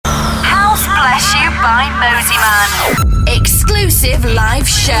by Mosimann. Exclusive live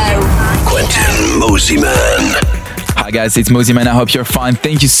show. Quentin Mosimann. Hi guys, it's Mosimann. I hope you're fine.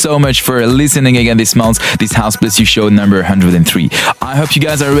 Thank you so much for listening again this month. This House Bless You show number 103. I hope you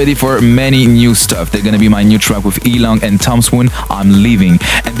guys are ready for many new stuff. They're gonna be my new track with Elong and Tom Swoon, I'm Leaving.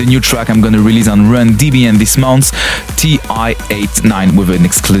 And the new track I'm gonna release on Run DBN this month, TI89, with an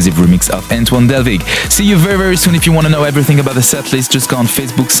exclusive remix of Antoine Delvig. See you very, very soon. If you wanna know everything about the setlist, just go on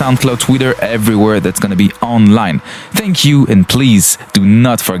Facebook, SoundCloud, Twitter, everywhere. That's gonna be online. Thank you, and please do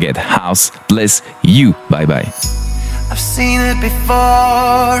not forget House Bless You. Bye bye. I've seen it before,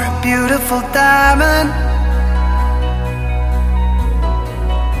 a beautiful diamond,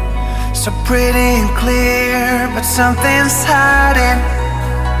 so pretty and clear, but something's hiding.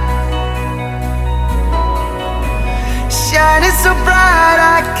 Shining so bright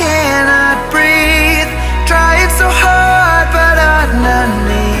I cannot breathe, trying so hard but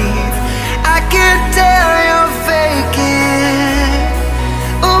underneath I can tell you're faking.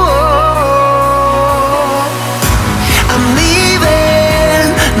 Ooh.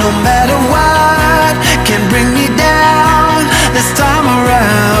 No matter what can bring me down this time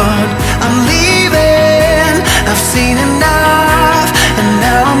around, I'm leaving. I've seen enough and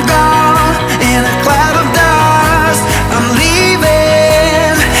now I'm gone in a cloud of dust. I'm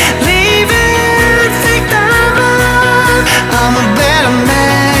leaving, leaving, take time out. I'm a better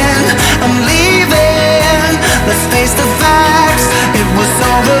man, I'm leaving. Let's face the facts, it was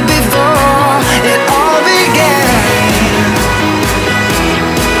over before it all began.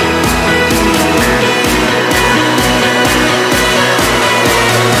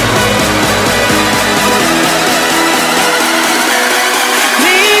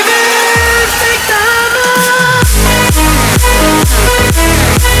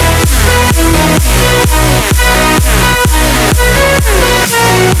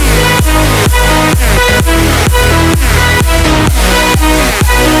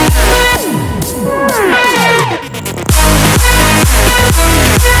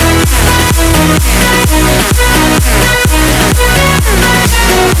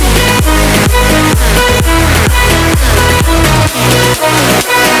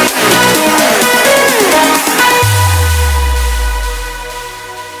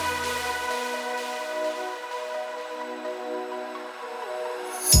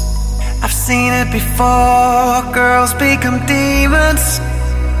 I've seen it before, girls become demons,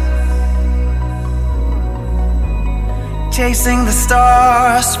 chasing the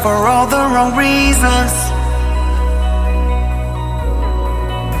stars for all the wrong reasons.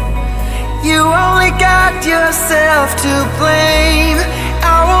 You only got yourself to blame.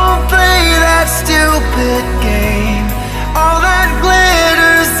 I won't play that stupid game. All that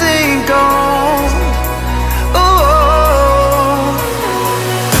glitters ain't gold.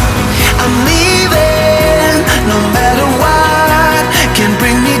 No matter what can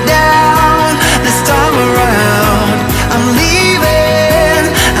bring me down this time around, I'm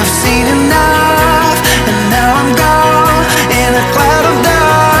leaving. I've seen enough and now I'm gone in a cloud of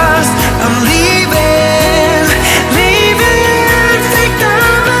dust. I'm leaving, leaving, take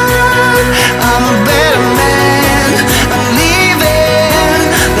time out. I'm a better man, I'm leaving.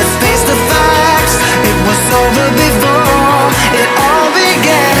 Let's face the facts, it was over before it all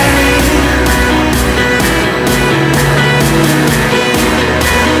began.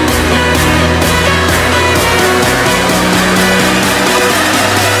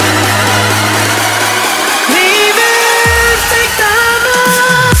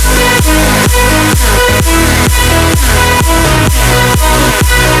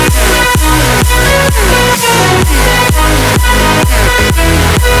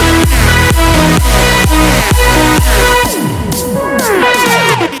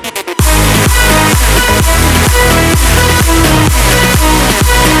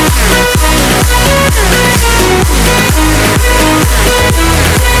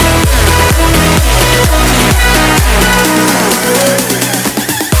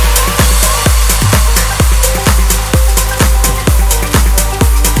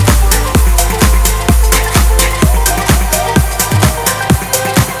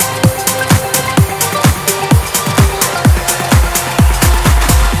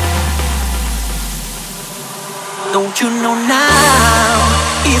 Don't you know now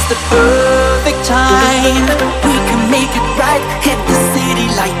is the perfect time? We can make it right, hit the city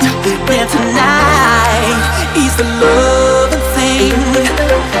light. Then tonight is the loving thing.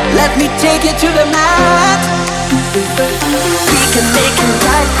 Let me take you to the mat. We can make it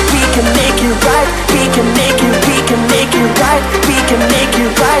right, we can make it right, we can make it, we can make it right, we can make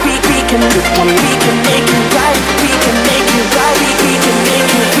it right, we can make it right, we can make it right, we can make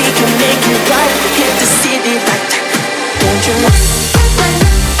it, we can make it right.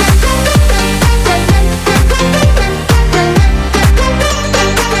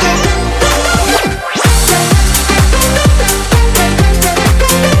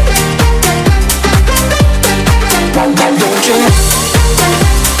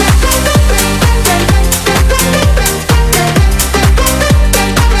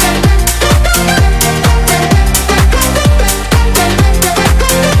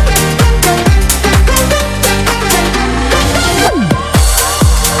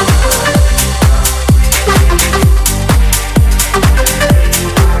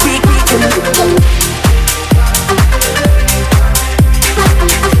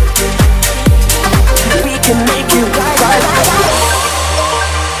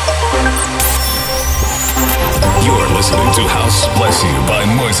 to House Bless You by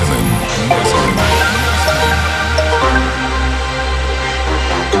Moiseman.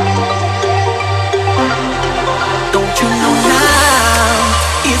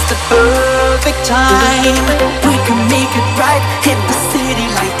 The perfect time we can make it right, hit the city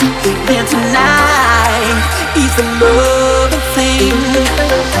light. Then tonight is the loving thing.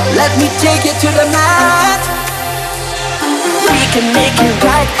 Let me take you to the mat. We can make it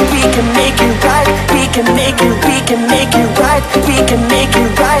right, we can make it right, we can make it, we can make it right, we can make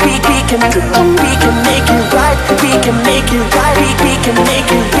it right, we can make it right, we can make it right, we can make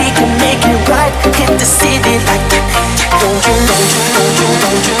it, we can make it right. Hit the city like don't you, don't you, don't you,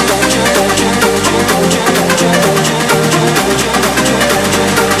 don't you, don't you, don't you, don't you, don't you, don't you, don't you,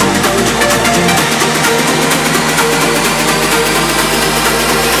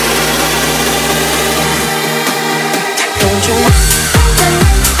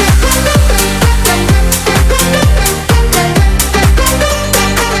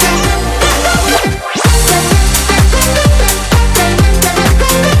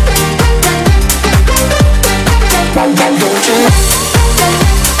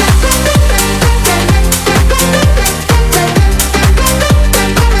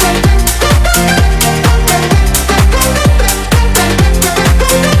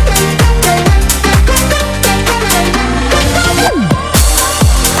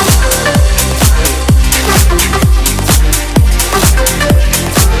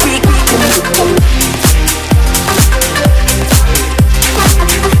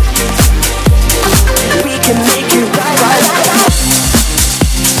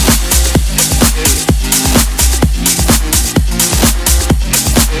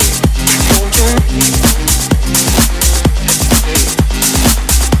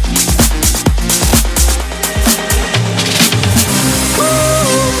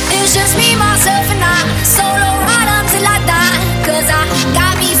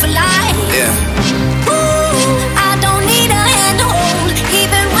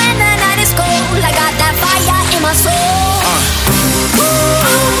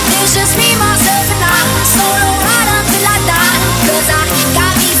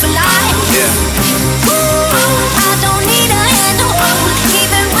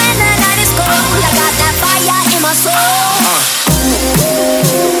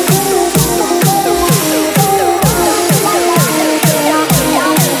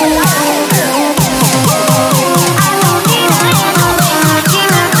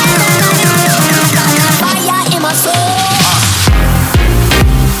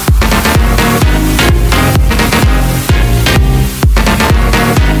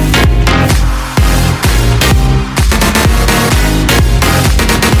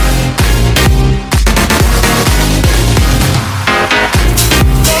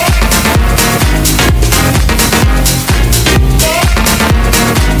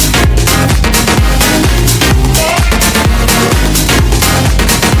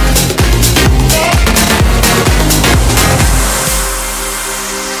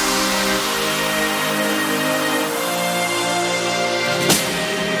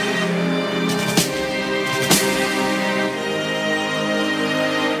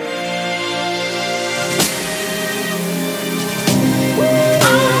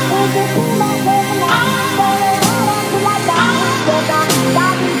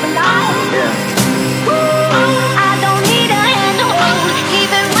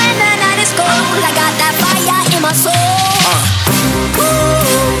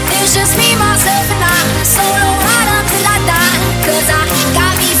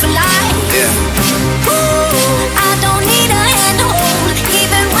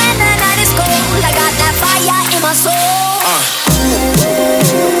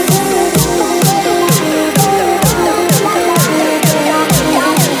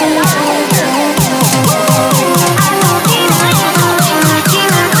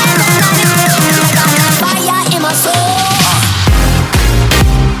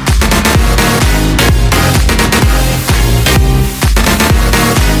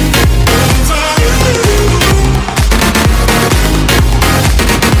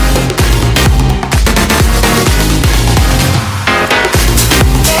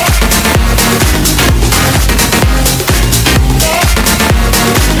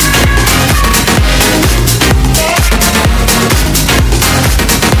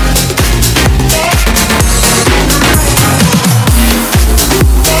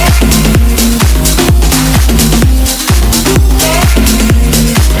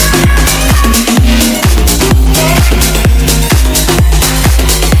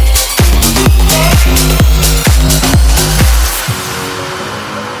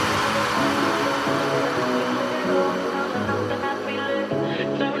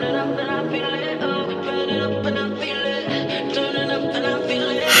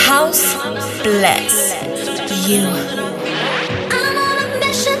 house bless you. I'm on a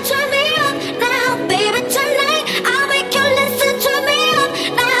mission, turn me up now, baby. Tonight I'll make you listen, turn me up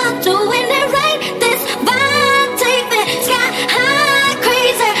now, doing it right. This vibe take me sky high,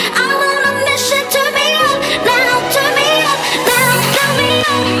 crazy. I'm on a mission, turn me up now, turn me up now, turn me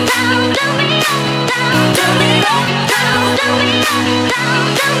up, down, turn me up, down, turn me up,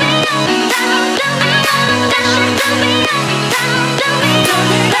 down, turn me up, down, turn me up, down, turn me up, down, turn me up, down, turn me up,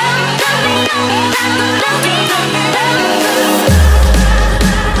 turn me up, turn me up, turn me up.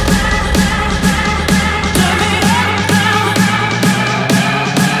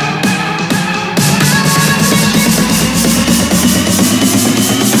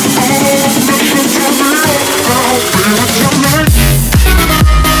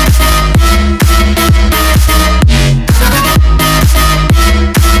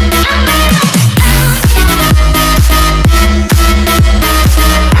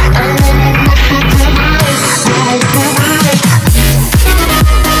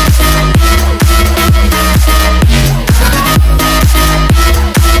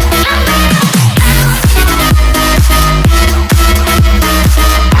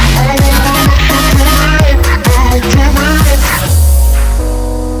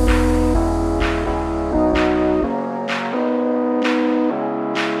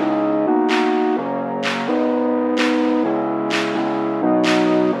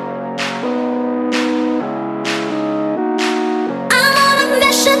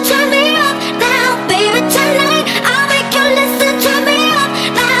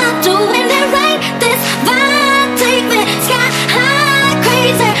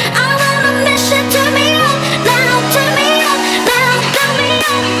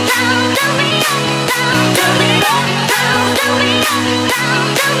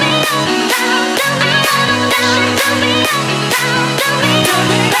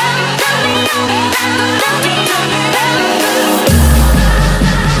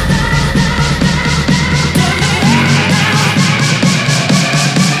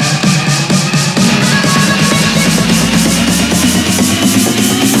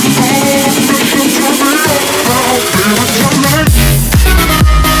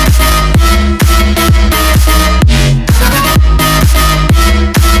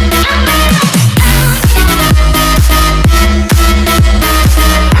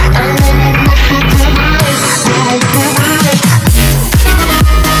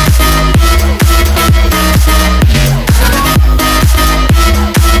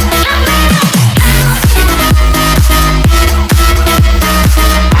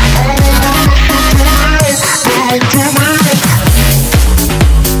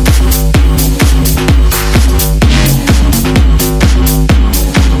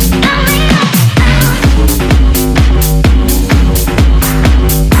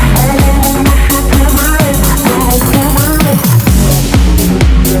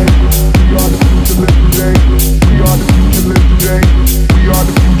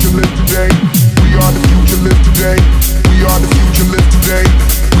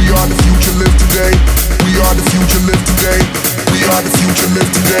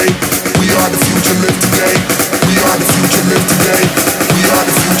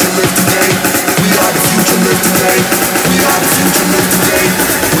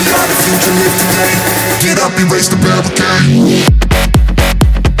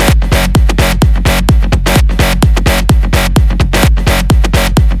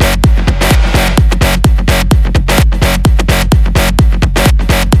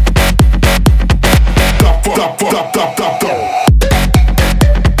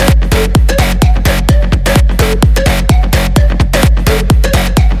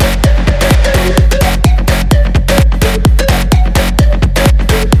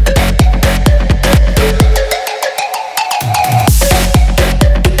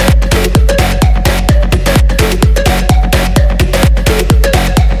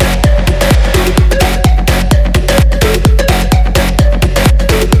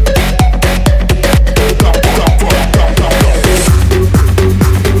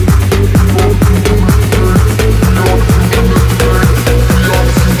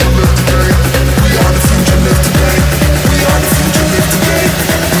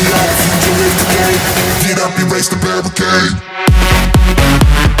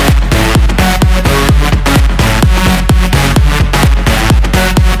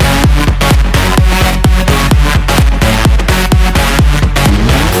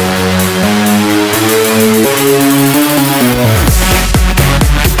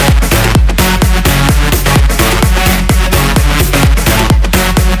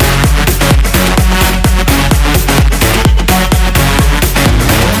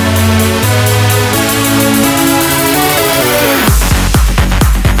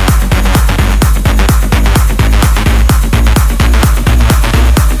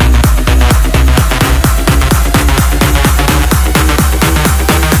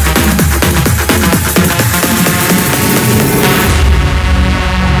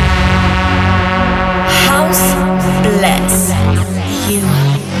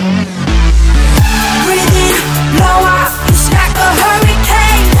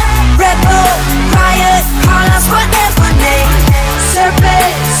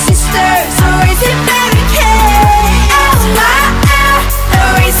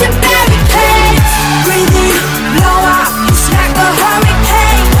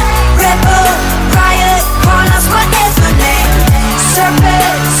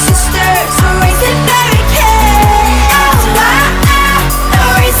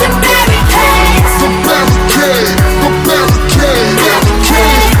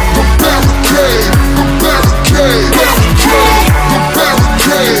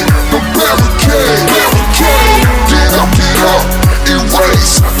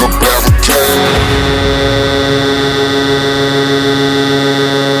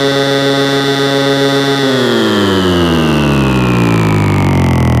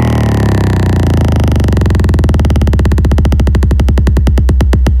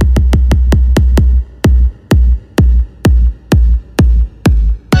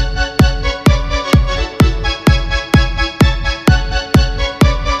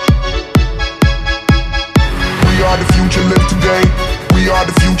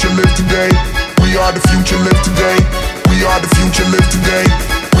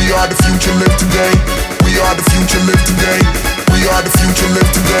 are the future, live today. We are the future, live today. We are the future, live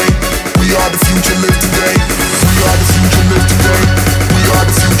today. We are the future, live today. We are the future, live today. We are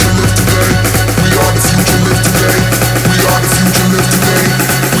the future, live today. We are the future, live today. We are the future, live today.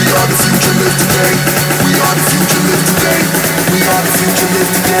 We are the future, live today. We are the future, live today. We are the future,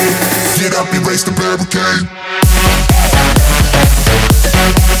 live today. Get up, erase the barricade.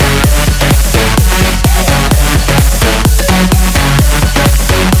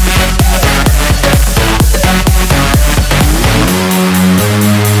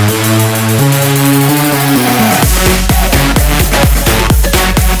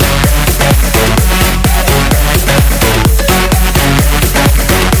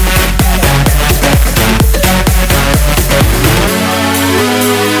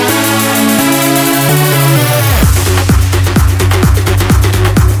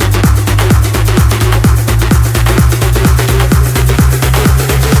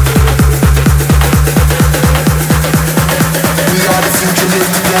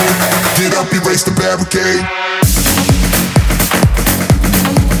 Erase the barricade.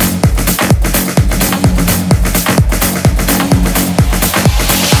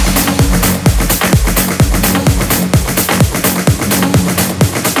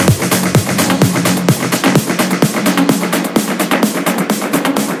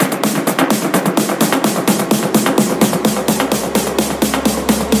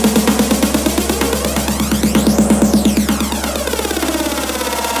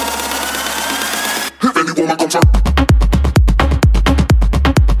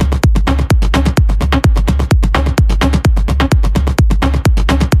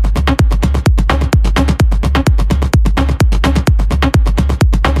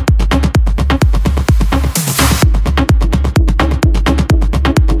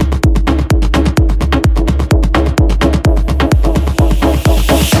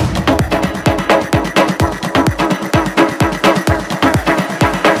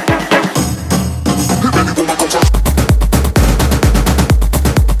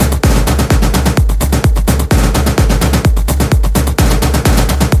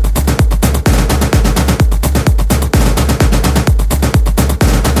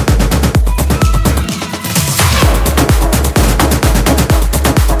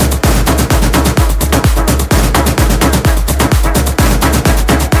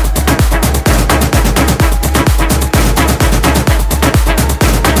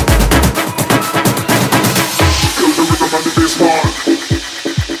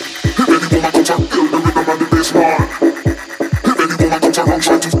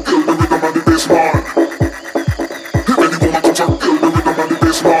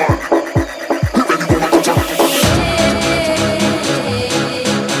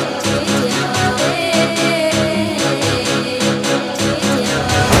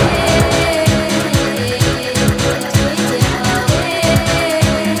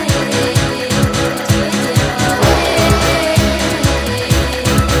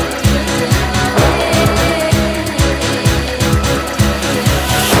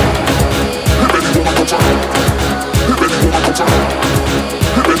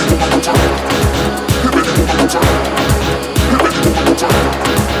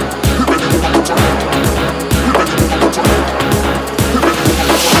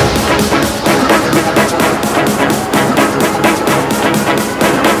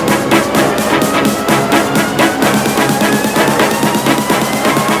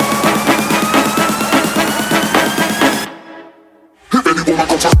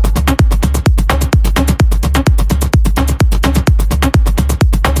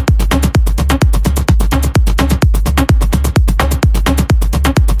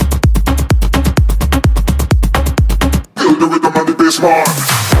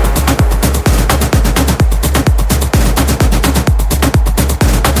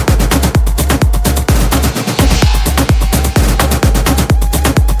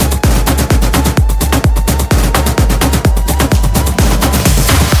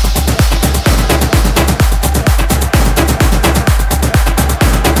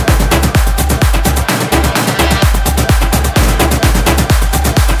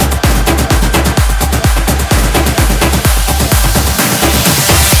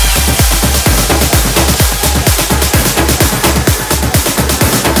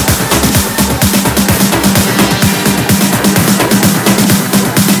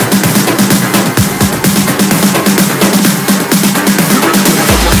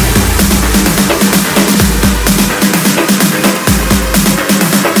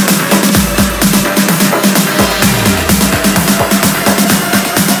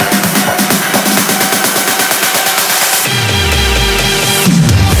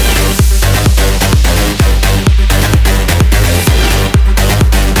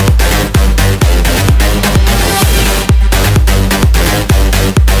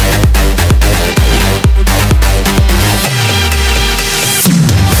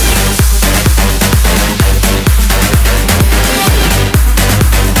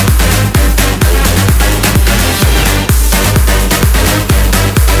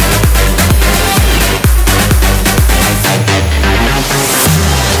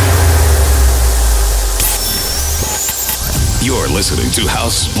 listening to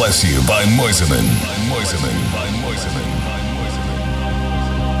House Bless You by Moiseman. By Moiseman.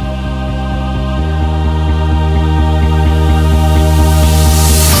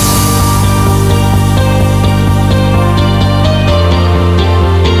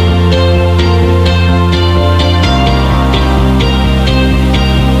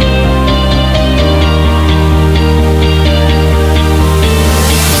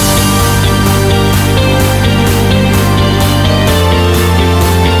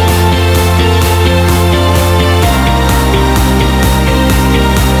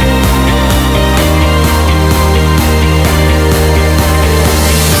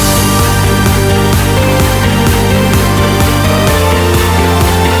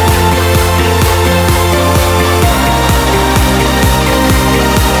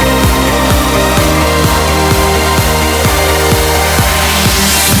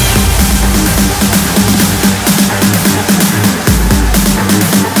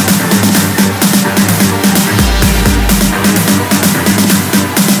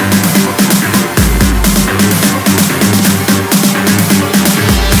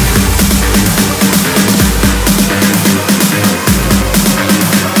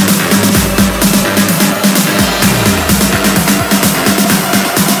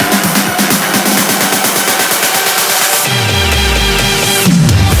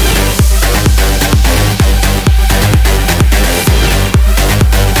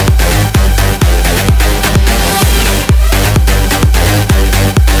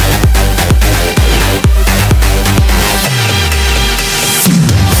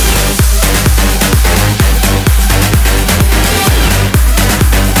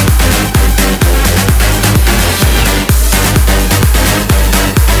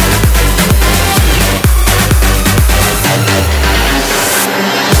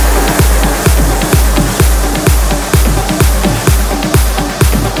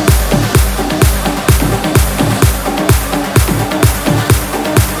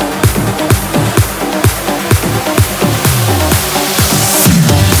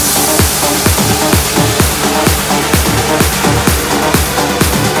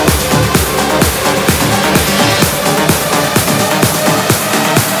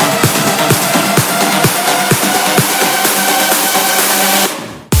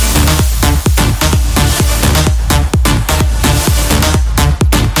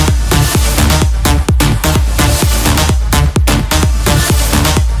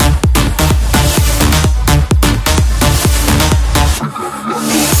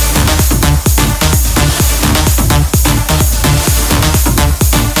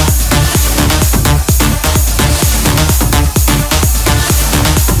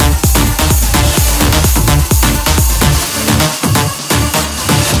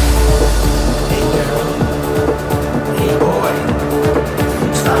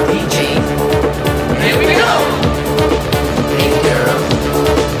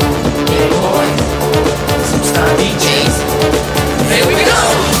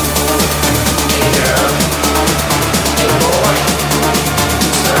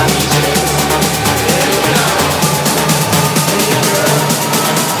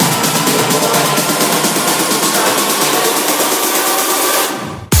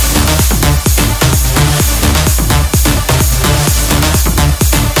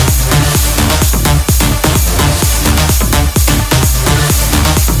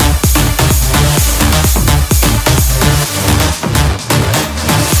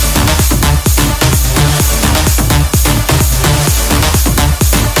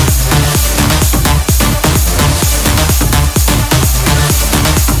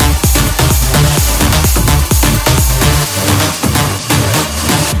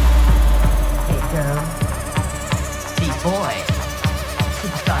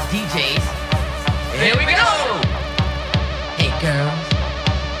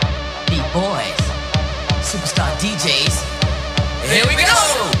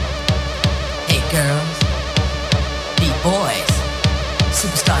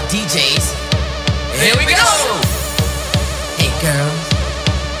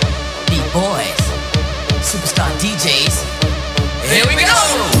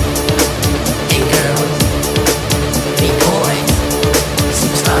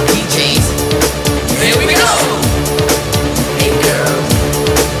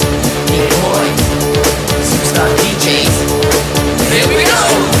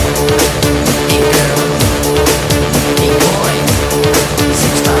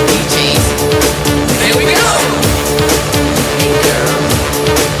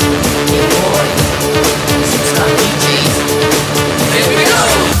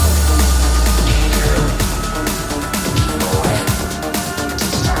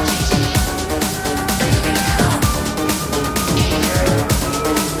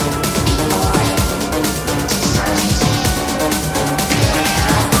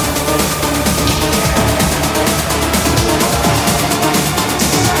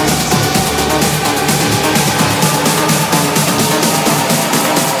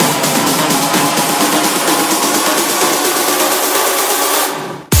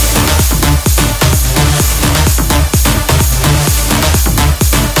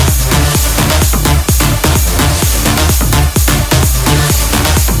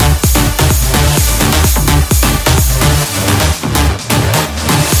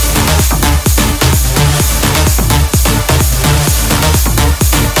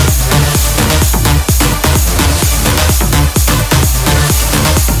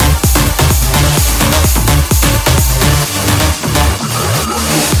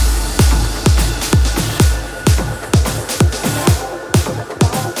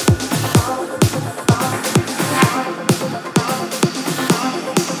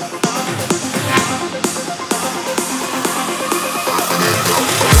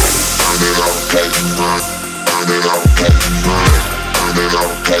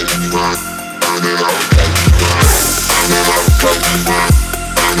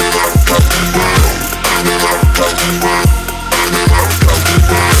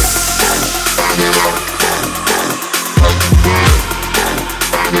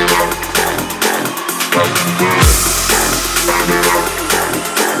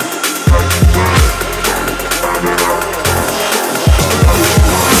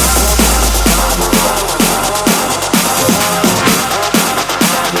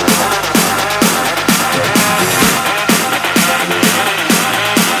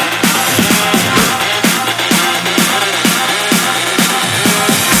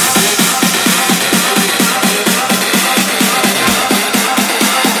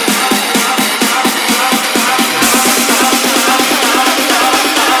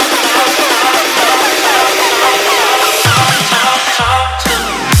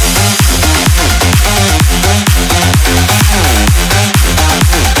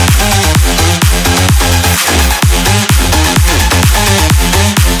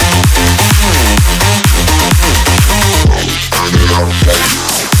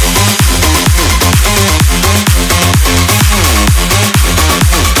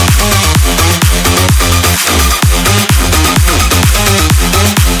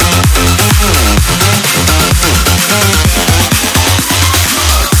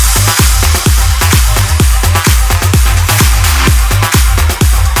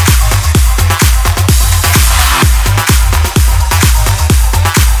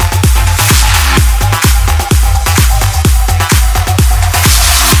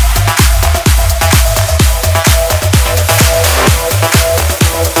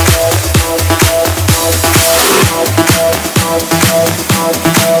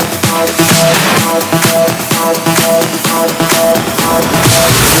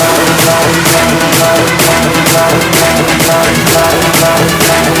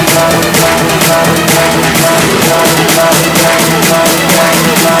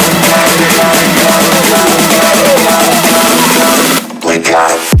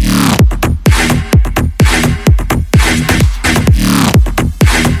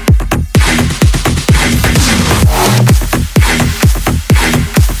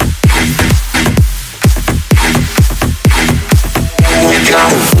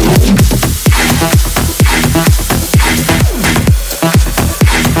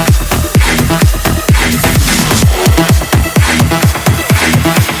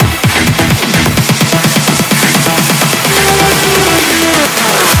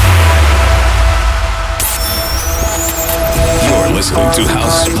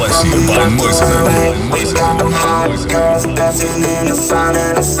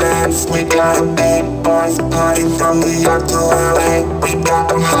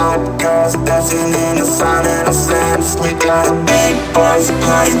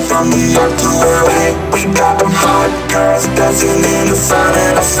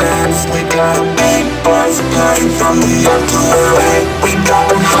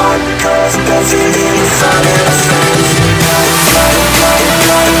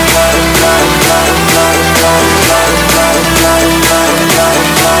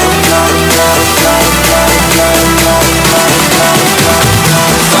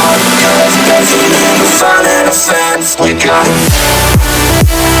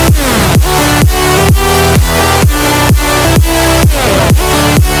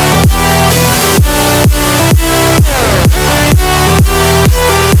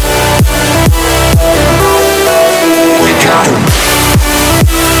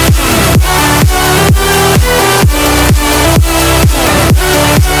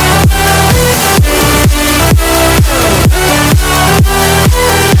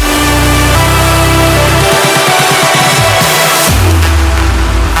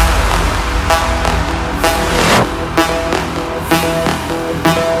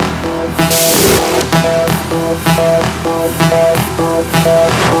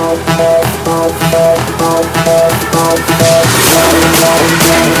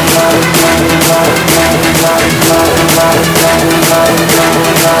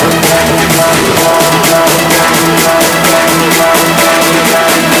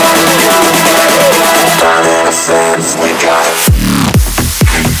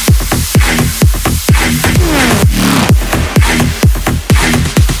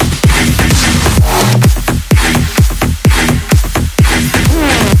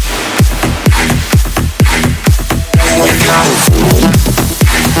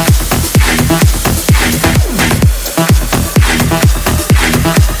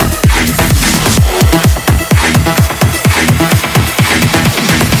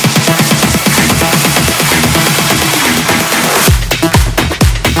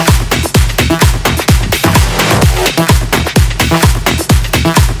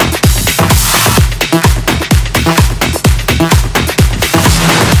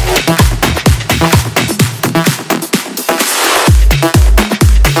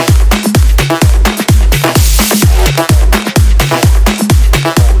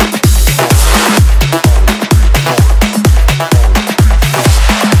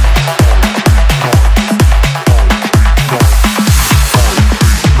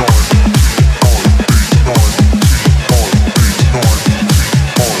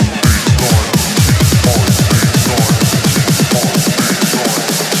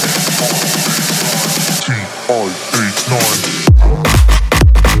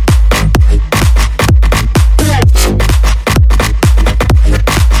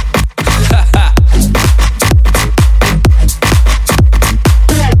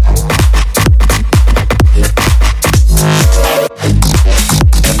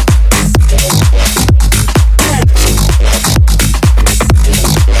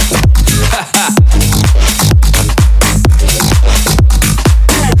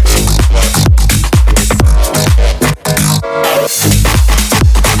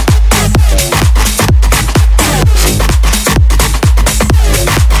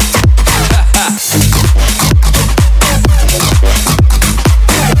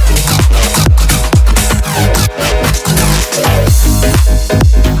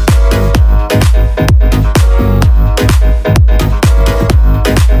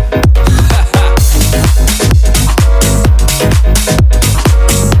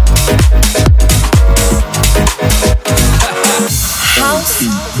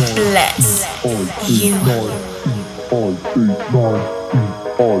 bless you.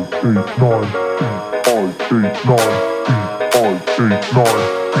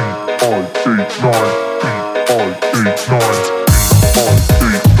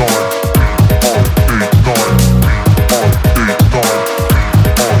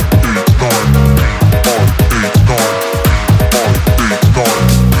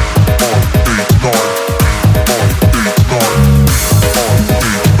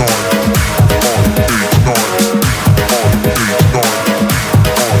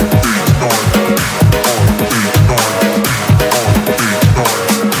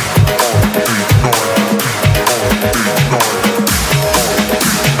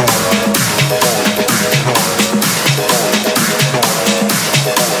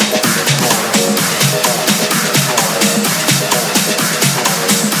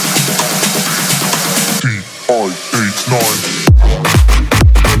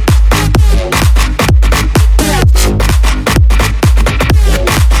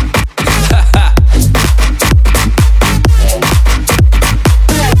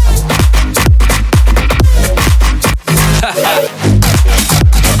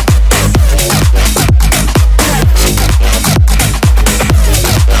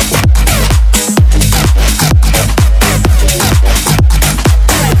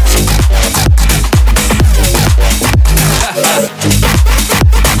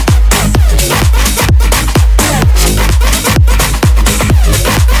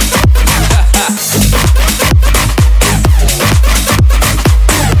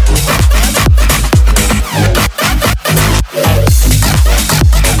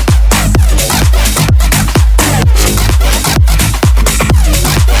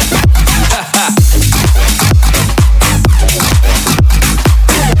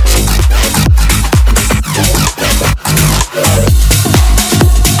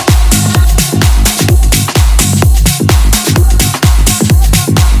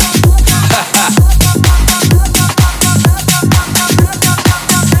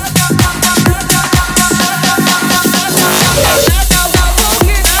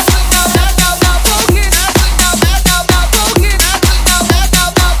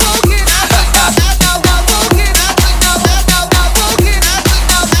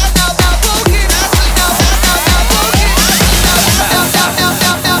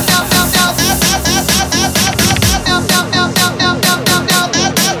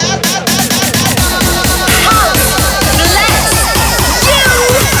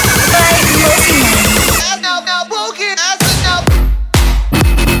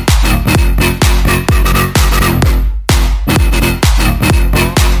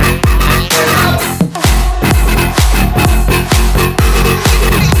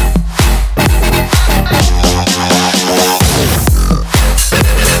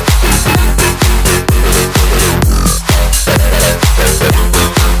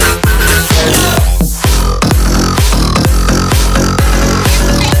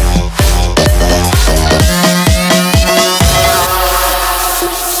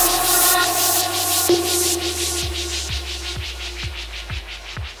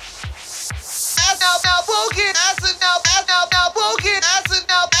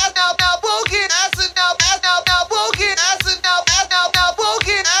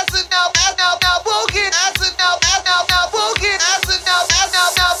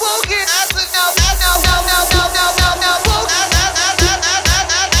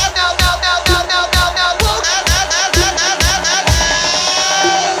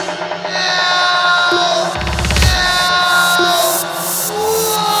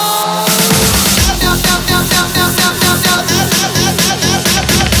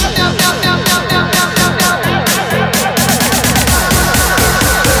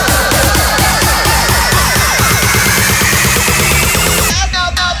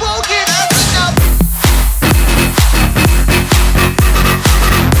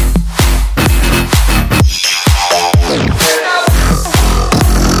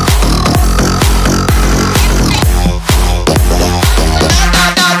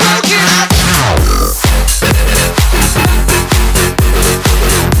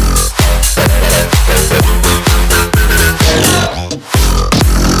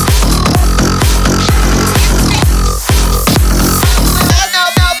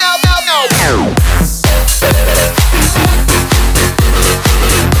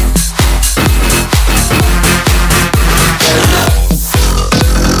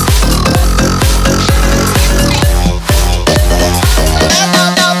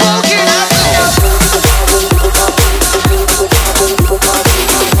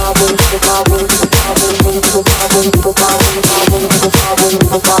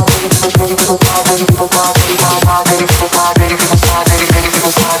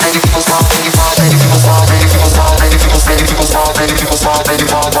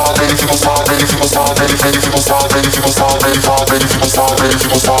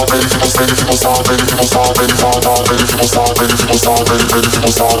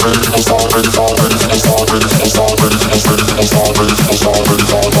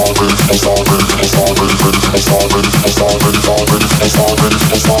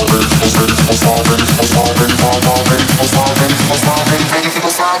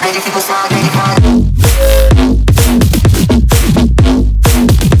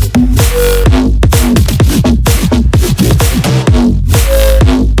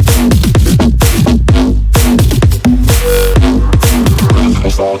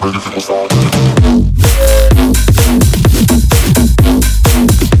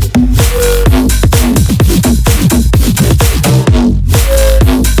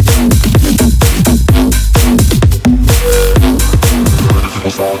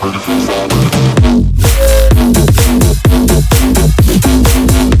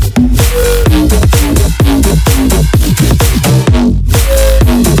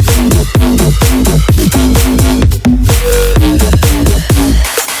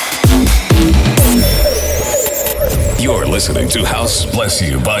 Listening to House Bless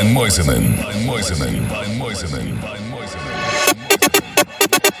You by Moiseman. Moiseman. Moiseman. Moiseman.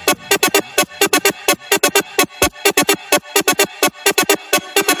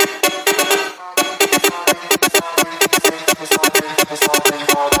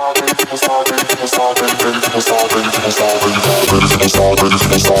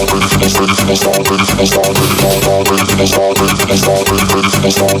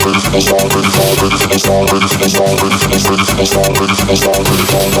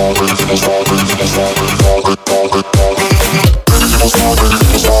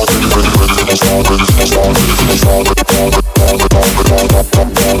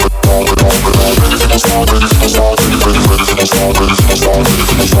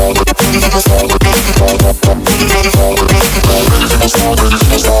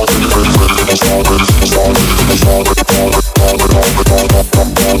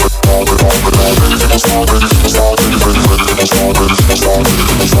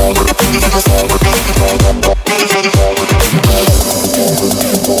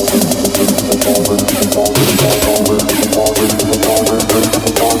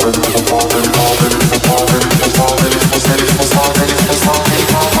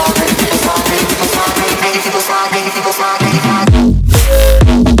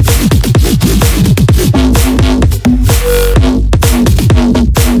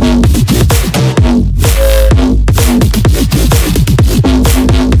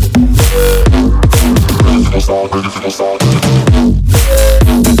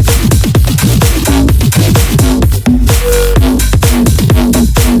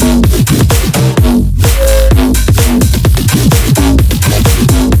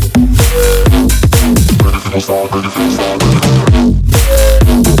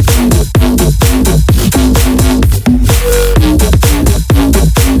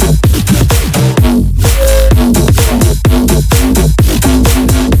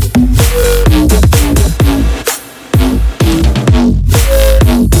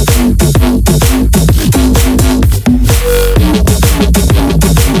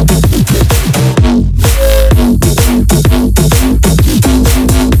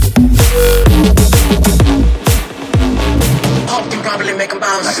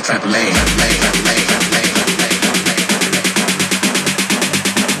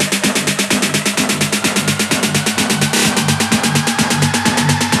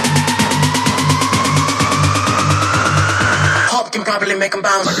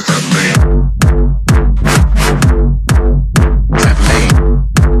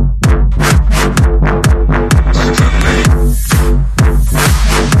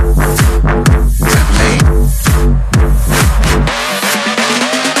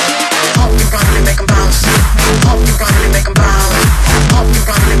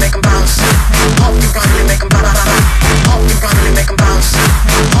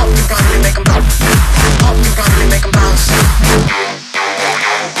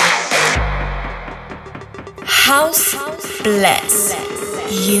 House bless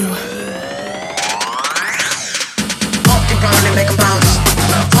you. Pop you probably make 'em bounce.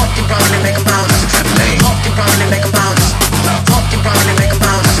 Pop you probably make 'em bounce. Pop you probably make 'em bounce. Pop you probably make 'em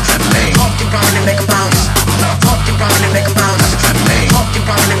bounce. Pop you probably make 'em bounce. Pop you probably make 'em bounce. Pop you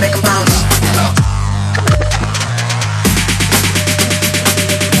probably make 'em bounce.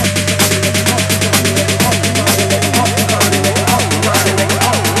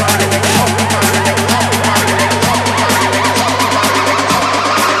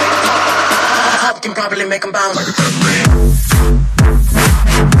 Probably make 'em bounce.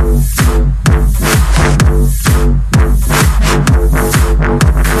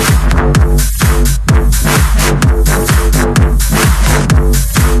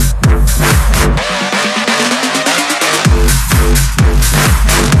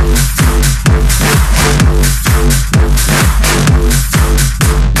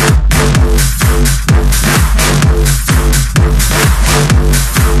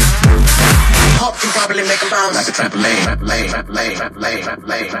 a trampoline.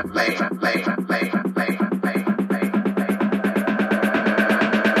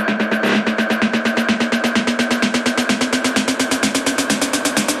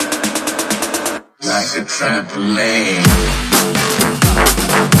 Like a trampoline.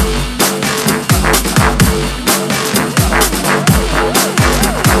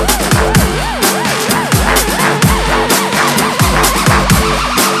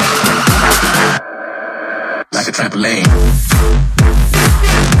 Like a trampoline.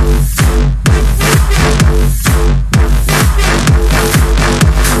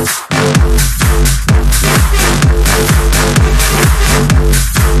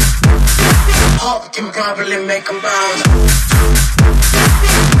 Hop can probably make them bounce.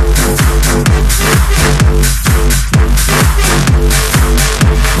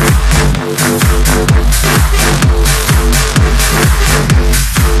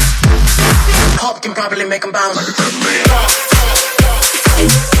 Hop can probably make them bounce. Like a trampoline.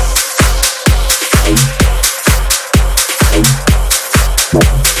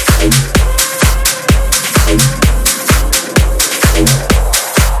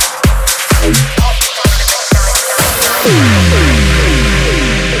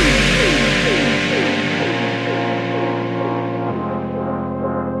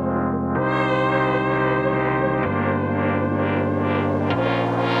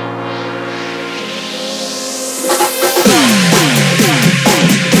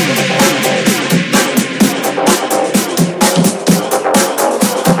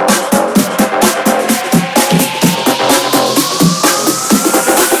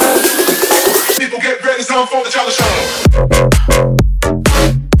 For the challenge show.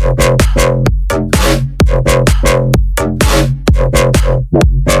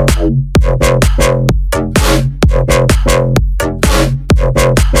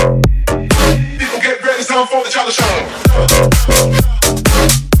 People get ready, time for the challenge show.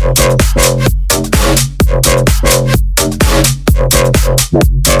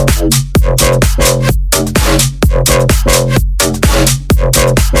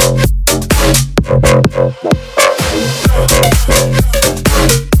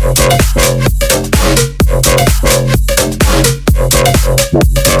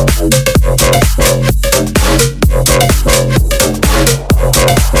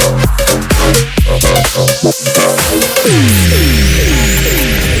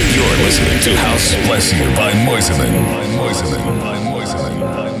 You're listening to House Bless You by Moiseman.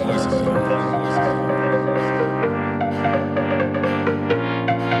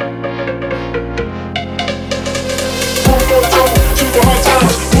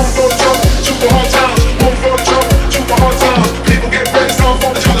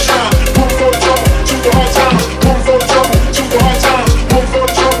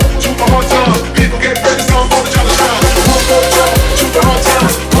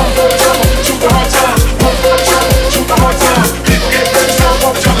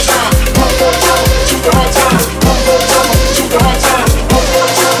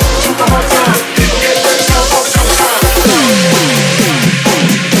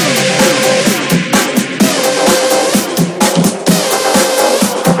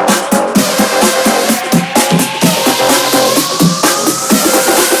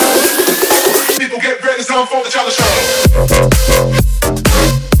 For the challenge show. For the challenge show.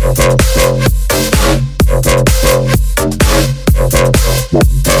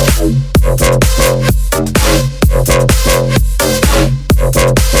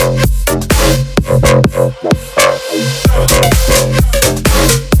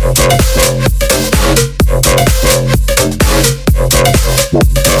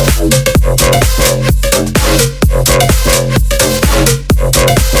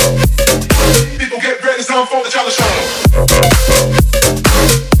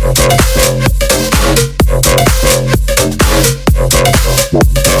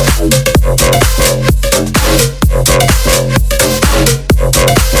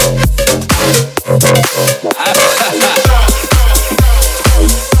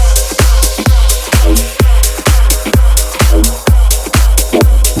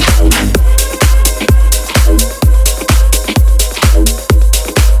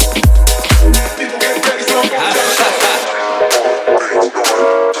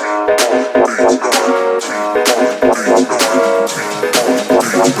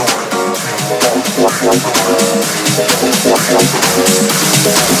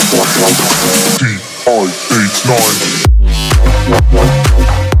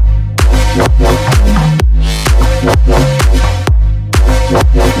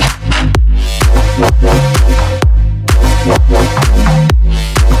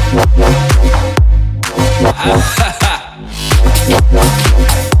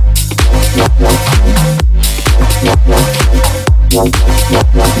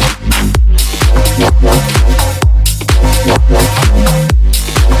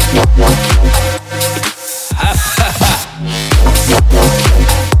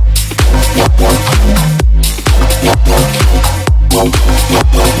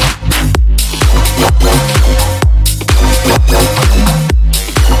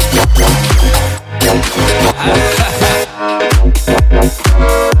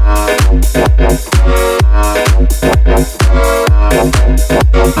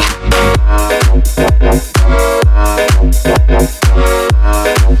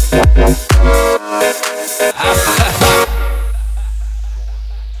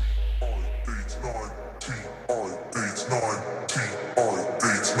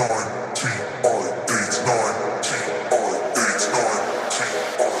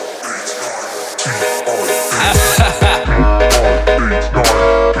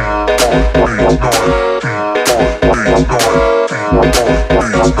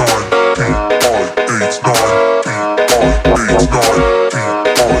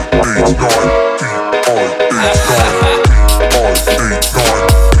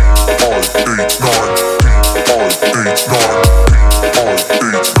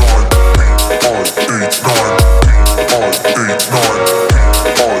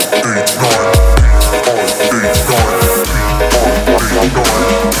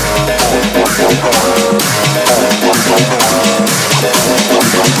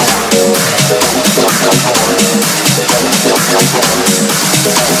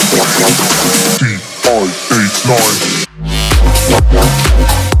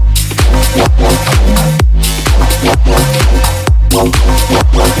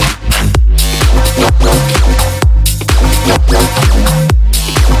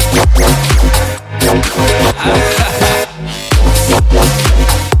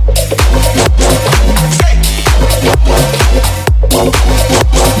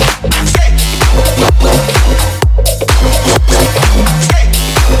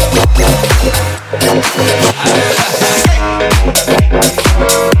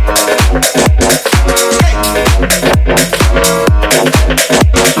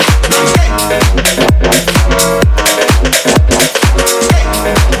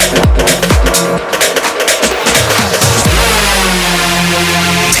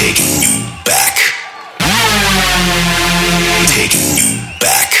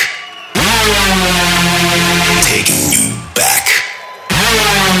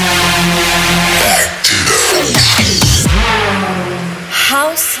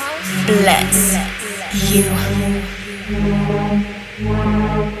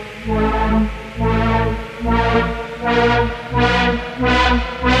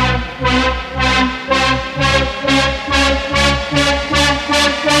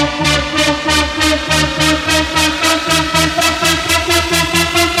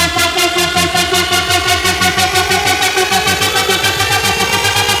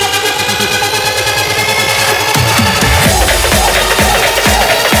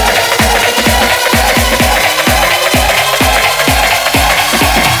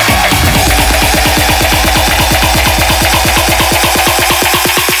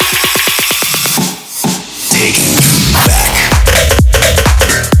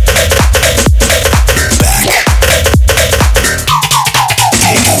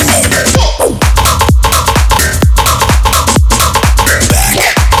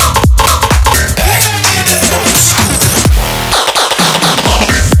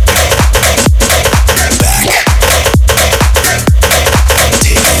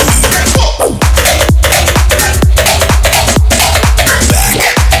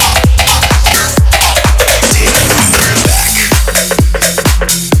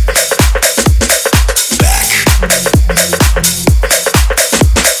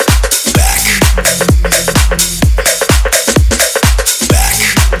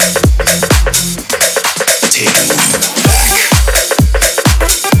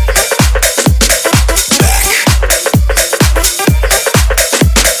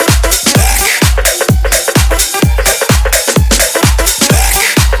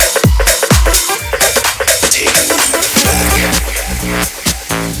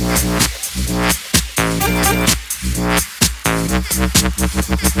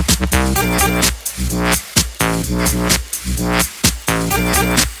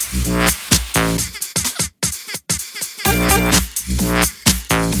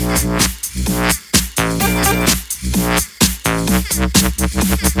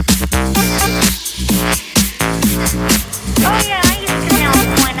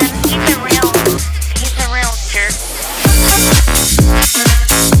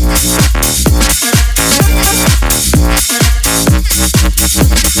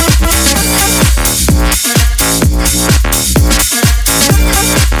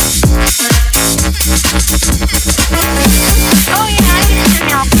 Oh yeah, I used to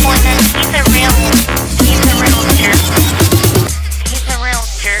know one and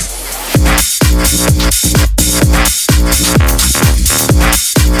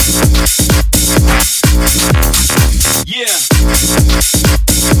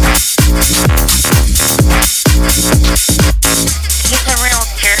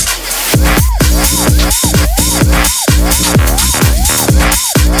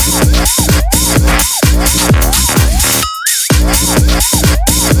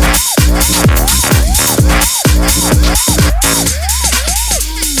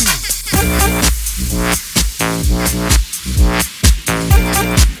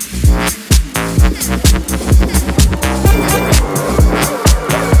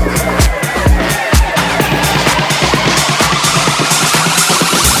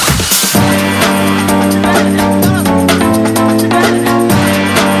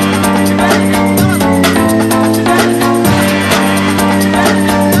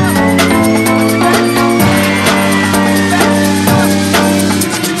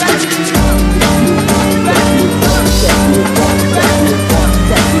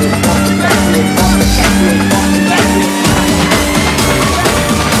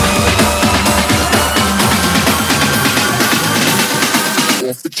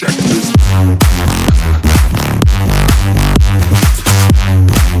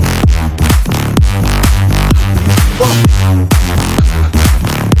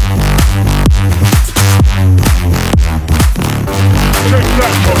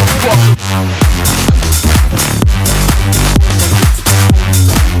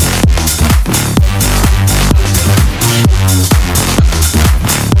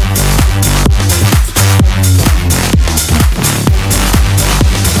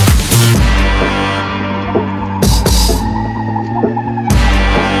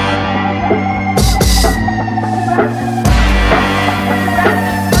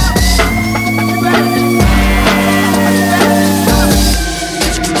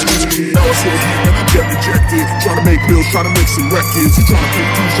some records. You tryna pay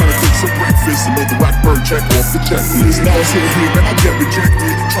dues, tryna take some breakfast. Another rock bird check off the checklist. Now it's here, man, I get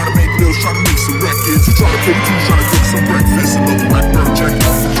rejected. Tryna make bills, tryna make some records. You tryna pay dues, tryna take some breakfast. Another rock bird check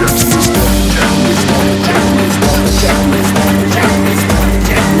off the checklist. Checklist, checklist, checklist, checklist,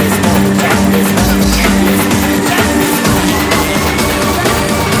 checklist, checklist, checklist.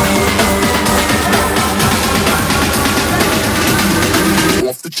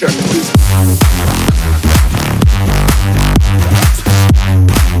 Off the checklist.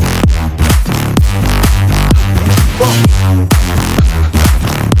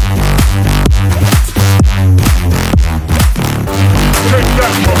 Take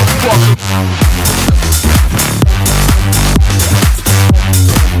that, motherfucker.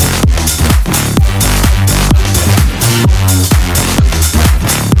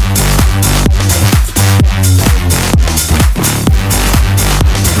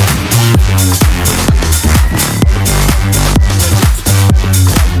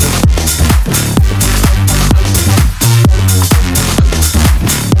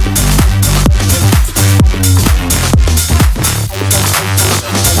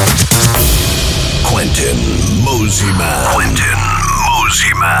 Quentin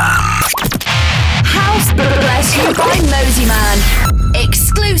Mosimann. House Bless You by Mosimann.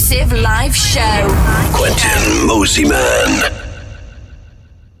 Exclusive live show. Quentin Mosimann.